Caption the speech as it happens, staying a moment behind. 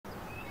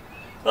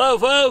Hello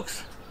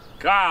folks,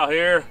 Kyle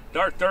here,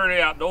 Dark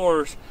 30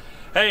 Outdoors.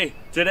 Hey,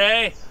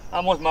 today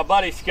I'm with my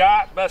buddy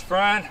Scott, best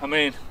friend. I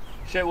mean,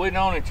 shit, we've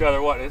known each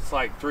other, what, it's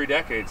like 3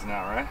 decades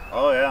now, right?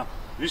 Oh yeah,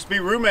 used to be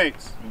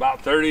roommates.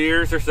 About 30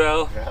 years or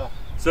so. Yeah.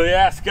 So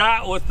yeah,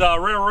 Scott with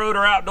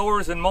Railroader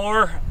Outdoors and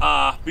more.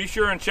 Be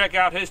sure and check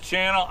out his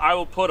channel. I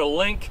will put a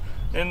link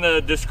in the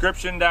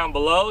description down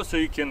below so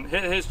you can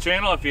hit his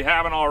channel if you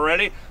haven't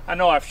already. I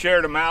know I've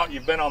shared him out.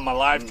 You've been on my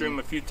live stream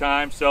a few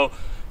times, so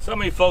some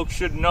of you folks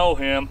should know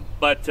him.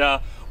 But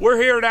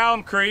we're here at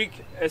Alum Creek.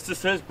 This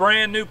is his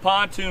brand new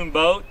pontoon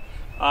boat.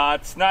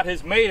 It's not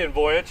his maiden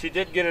voyage. He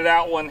did get it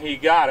out when he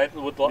got it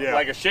with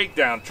like a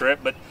shakedown trip,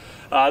 but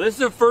this is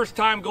the first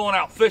time going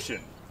out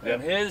fishing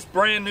in his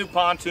brand new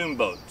pontoon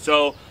boat.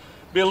 So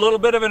be a little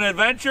bit of an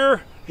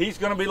adventure. He's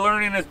going to be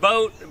learning his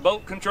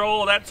boat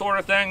control, that sort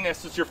of thing.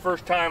 This is your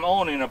first time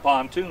owning a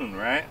pontoon,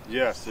 right?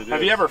 Yes, it is.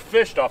 Have you ever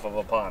fished off of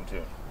a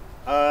pontoon?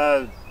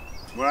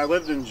 When I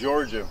lived in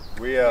Georgia,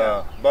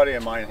 a buddy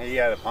of mine, he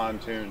had a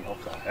pontoon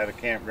at a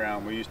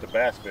campground. We used to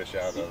bass fish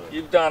out of it.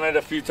 You've done it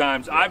a few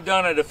times. Yeah. I've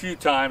done it a few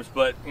times,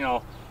 but you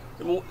know,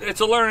 it's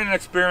a learning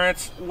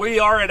experience. We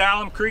are at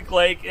Alum Creek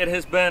Lake. It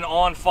has been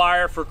on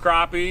fire for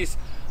crappies.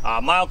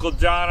 My Uncle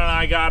John and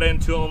I got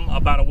into them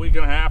about a week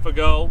and a half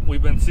ago.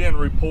 We've been seeing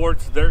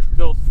reports. They're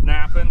still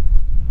snapping.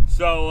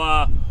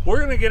 So we're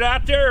going to get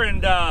out there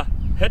and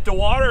hit the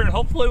water, and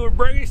hopefully we'll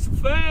bring you some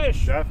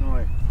fish.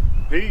 Definitely.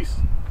 Peace.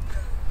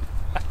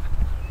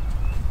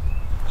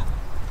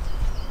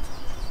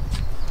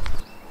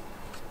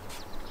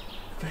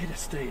 If they'd have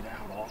stayed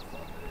out off of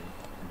it,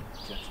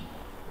 catch them.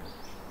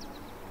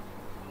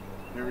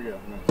 Here we go.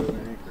 I'm going to put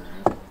an anchor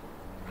in.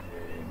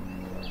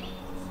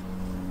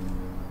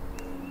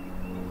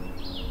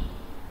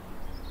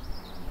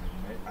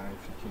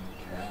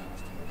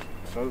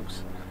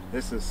 Folks,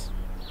 this is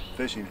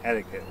fishing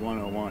etiquette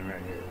 101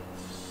 right here.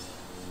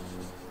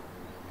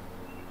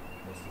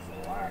 This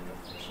is a lack of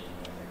fishing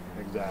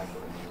etiquette.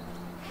 Exactly.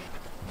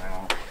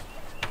 Now,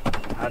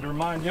 I had to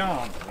remind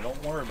John,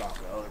 don't worry about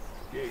the other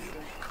gators,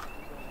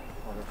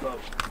 other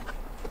folks.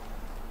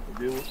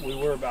 We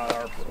worry about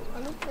our program. I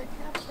look like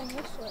casting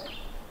this way.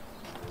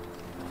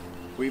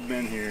 We've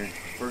been here,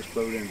 first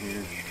boat in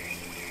here.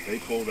 They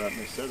pulled up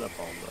and they set up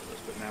all of us,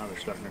 but now they're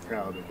starting to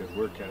crowd because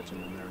we're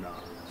catching and they're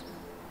not.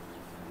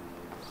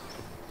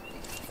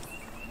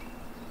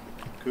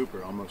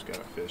 Cooper almost got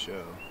a fish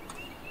O.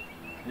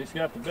 He's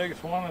got the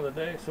biggest one of the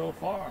day so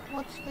far.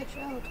 What's fish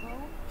O,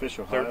 12? Fish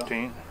Ohio.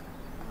 13.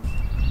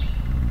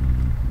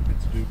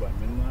 It's due by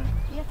midnight.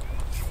 Yep.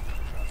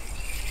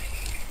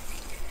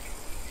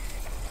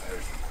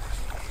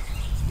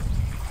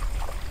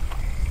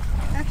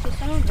 Actually,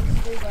 some of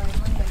it's due by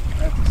Monday.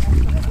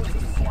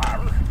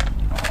 Flabber.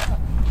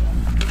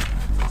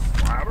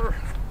 Flabber.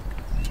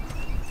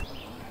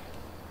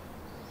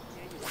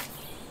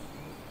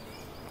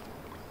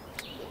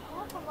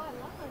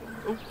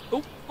 Oh,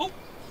 oh, oh.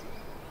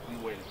 You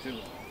waited too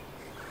long.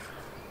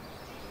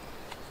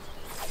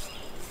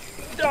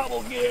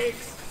 Double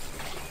gigs.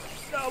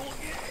 Double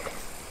gigs.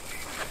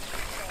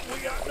 We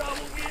got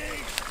double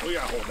gigs. We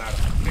got to hold that up.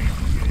 Damn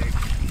gig.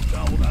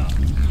 Doubled up.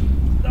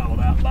 Doubled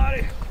out,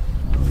 buddy.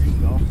 There you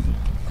go.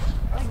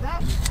 Like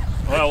that?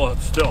 Well, we'll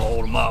still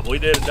hold them up. We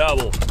did a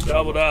double.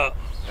 Doubled up.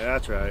 Yeah,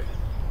 that's right.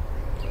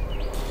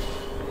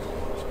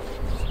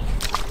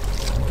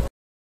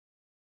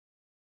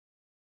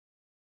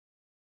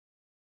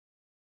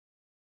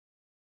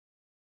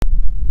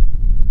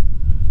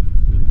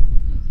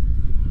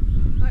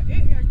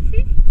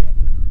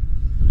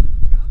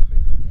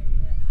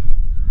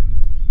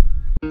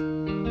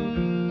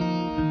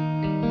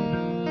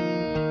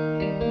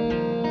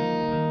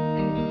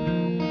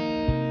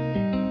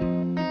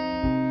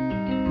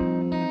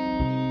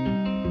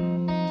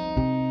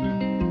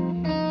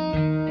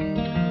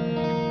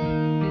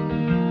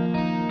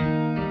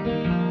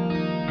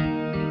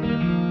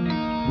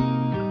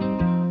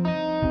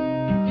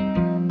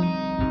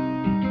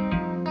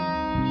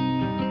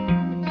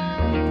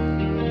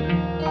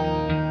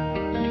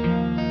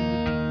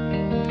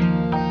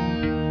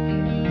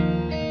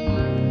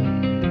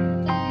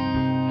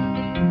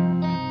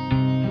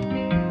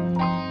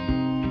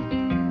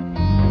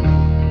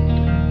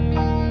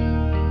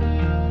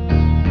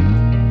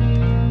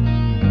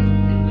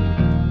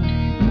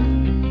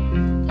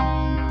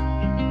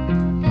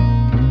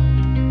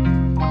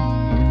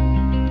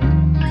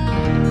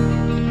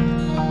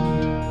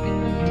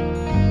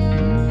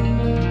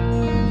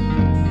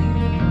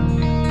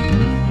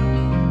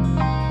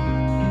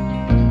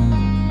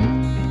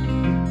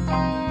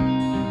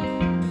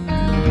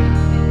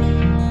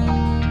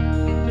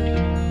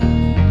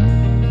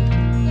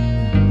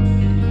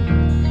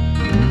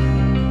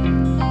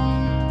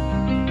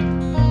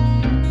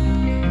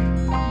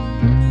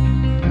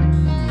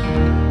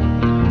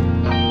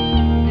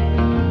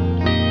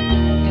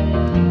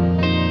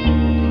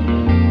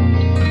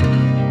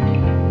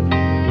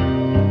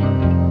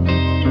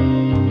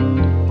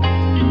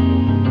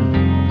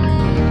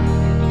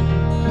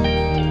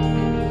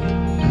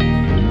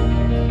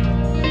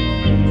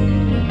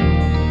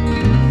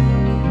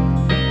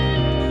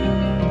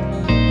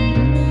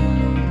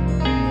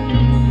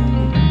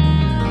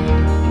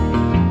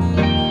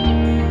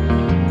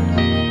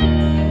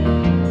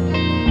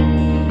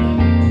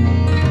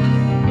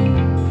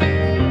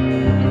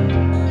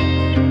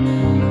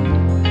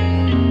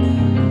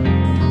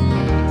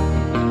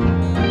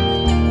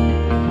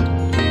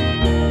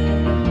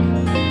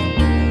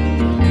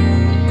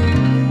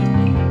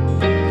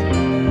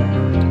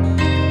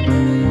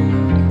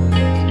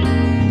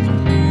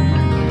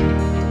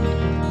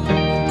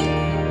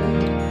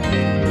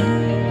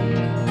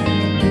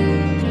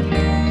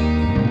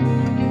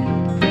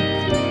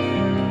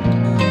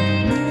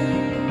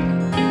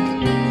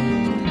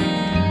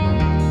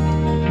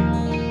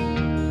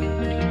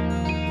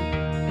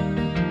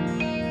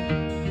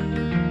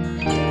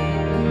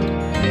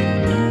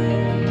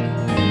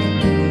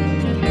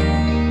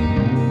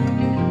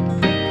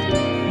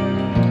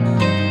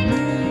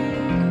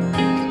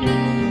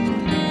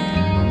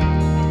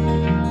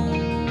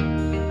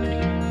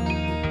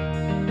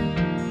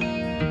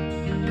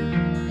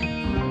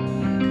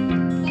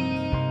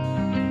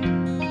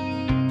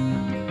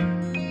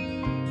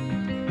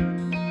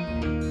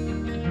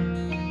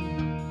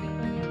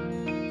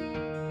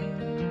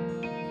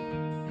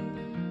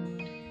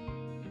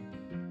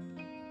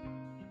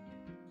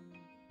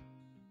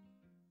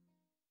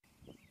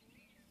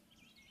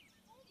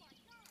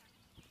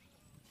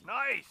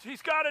 Nice!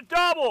 He's got a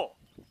double!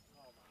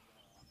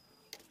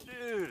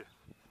 Dude.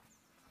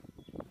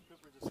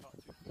 Cooper just caught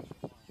 2 fish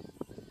at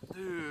once.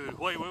 Dude,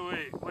 wait.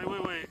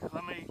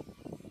 Let me...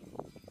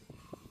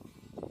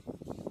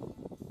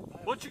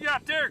 What you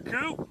got there,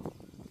 Coop?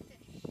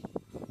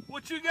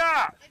 What you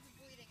got? It's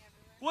bleeding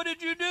everywhere. What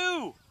did you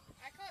do?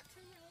 I caught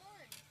 2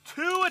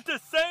 in 1. 2 at the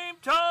same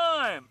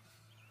time!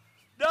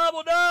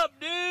 Doubled up,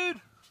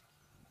 dude!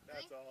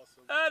 That's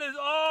awesome. That is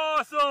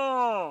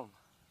awesome!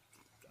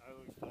 I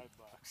owe $5.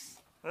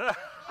 Yeah,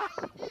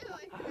 you do.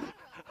 I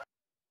forgot about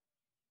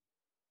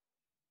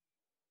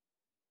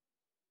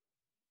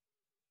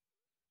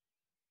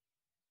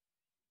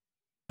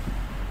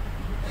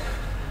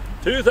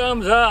that. 2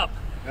 thumbs up.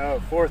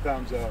 No, 4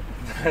 thumbs up.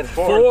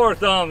 4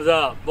 thumbs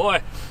up.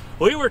 Boy,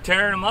 we were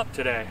tearing them up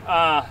today.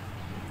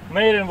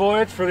 Maiden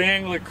voyage for the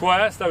Angler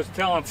Quest. I was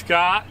telling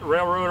Scott,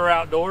 Railroader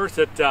Outdoors,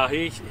 that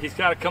he's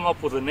got to come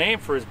up with a name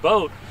for his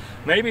boat.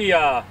 Maybe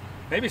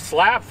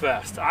Slab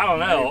Fest. I don't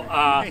know.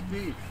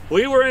 Maybe.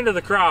 We were into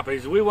the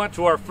crappies. We went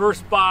to our first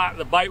spot.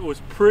 The bite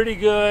was pretty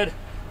good.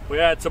 We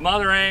had some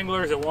other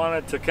anglers that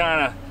wanted to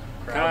kind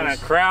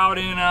of crowd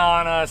in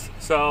on us,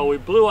 so we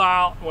blew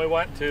out and we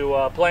went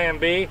to Plan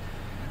B.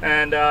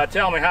 And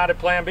tell me, how did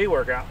Plan B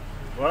work out?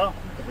 Well,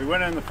 we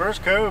went in the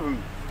first cove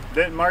and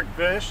didn't mark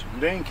fish, and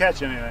didn't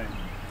catch anything.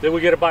 Did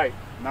we get a bite?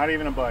 Not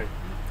even a bite.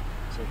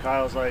 So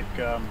Kyle's like,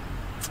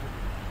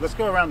 let's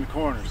go around the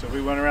corner. So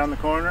we went around the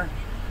corner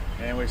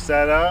and we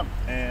set up,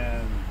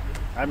 and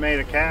I made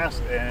a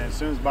cast, and as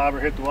soon as Bobber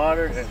hit the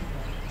water, it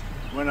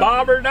went up.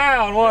 Bobber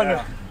down, wasn't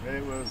it? Yeah,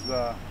 it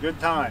was good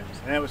times,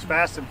 and it was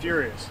fast and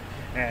furious.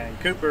 And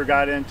Cooper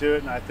got into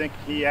it, and I think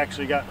he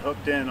actually got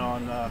hooked in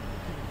on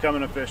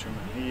becoming a fisherman.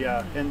 He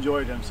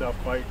enjoyed himself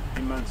quite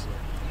immensely.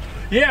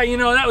 Yeah, you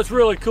know, that was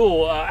really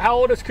cool. How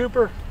old is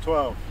Cooper?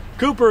 12.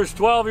 Cooper is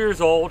 12 years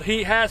old.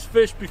 He has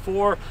fished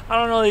before. I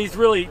don't know that he's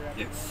really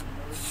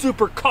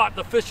super caught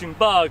the fishing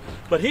bug,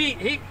 but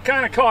he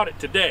kind of caught it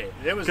today.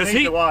 It was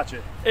neat to watch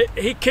it.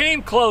 He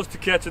came close to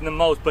catching the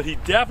most, but he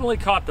definitely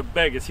caught the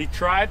biggest. He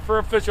tried for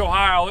a Fish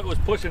Ohio. It was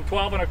pushing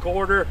 12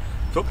 1/4,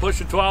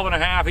 pushing 12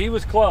 1/2. He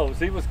was close.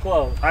 He was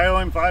close. I owe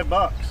him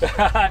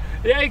 $5.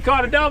 Yeah, he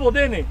caught a double,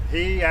 didn't he?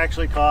 He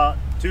actually caught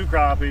 2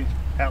 crappie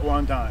at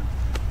one time.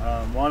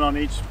 One on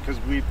each, because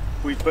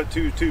we put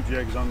 2 tube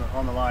jigs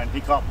on the line.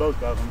 He caught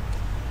both of them.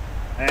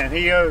 And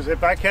he goes,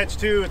 if I catch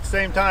 2 at the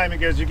same time, he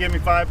goes, you give me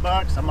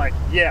 $5? I'm like,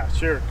 yeah,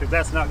 sure, because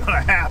that's not going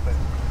to happen.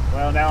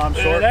 Well, now I'm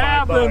short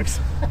 $5.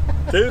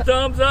 2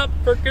 thumbs up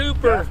for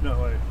Cooper.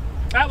 Definitely.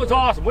 That was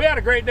awesome. We had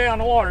a great day on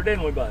the water,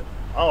 didn't we, bud?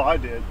 Oh, I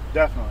did,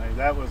 definitely.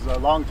 That was a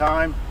long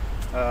time.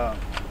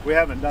 We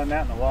haven't done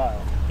that in a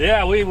while.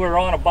 Yeah, we were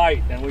on a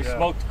bite, and we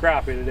smoked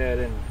crappie today,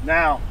 didn't we?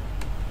 Now,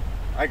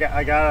 I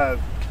gotta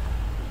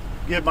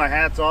give my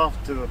hats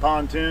off to the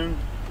pontoon.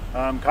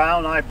 Kyle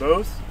and I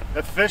both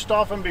have fished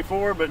off them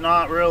before, but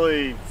not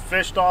really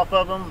fished off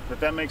of them, if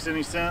that makes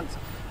any sense.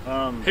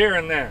 Here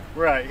and there.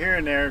 Right, here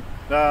and there.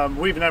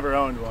 We've never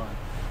owned one.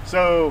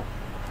 So,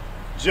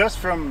 just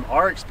from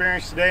our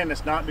experience today, and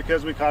it's not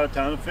because we caught a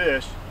ton of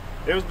fish,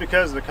 it was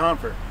because of the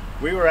comfort.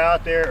 We were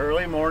out there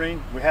early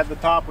morning. We had the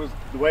top was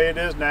the way it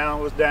is now,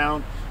 it was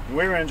down, and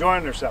we were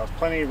enjoying ourselves.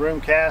 Plenty of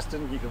room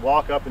casting. You could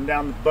walk up and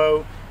down the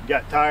boat. You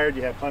got tired,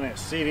 you had plenty of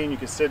seating, you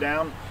could sit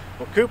down.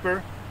 Well,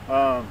 Cooper,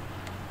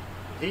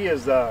 he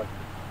is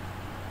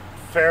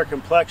fair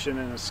complexion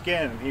in his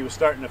skin, and he was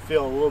starting to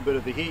feel a little bit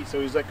of the heat, so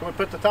he's like, can we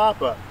put the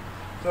top up?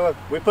 So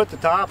we put the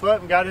top up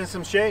and got in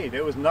some shade.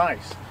 It was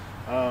nice.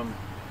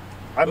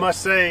 I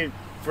must say,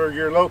 for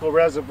your local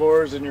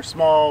reservoirs and your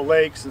small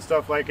lakes and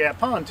stuff like that,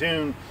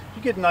 pontoon,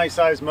 you get a nice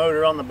sized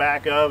motor on the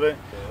back of it.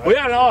 We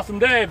had an awesome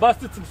day.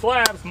 Busted some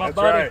slabs, my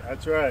buddy.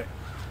 That's right.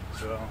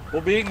 So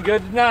we'll be eating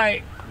good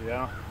tonight.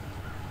 Yeah.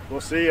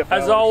 We'll see you.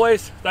 As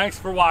always, thanks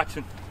for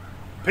watching.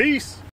 Peace.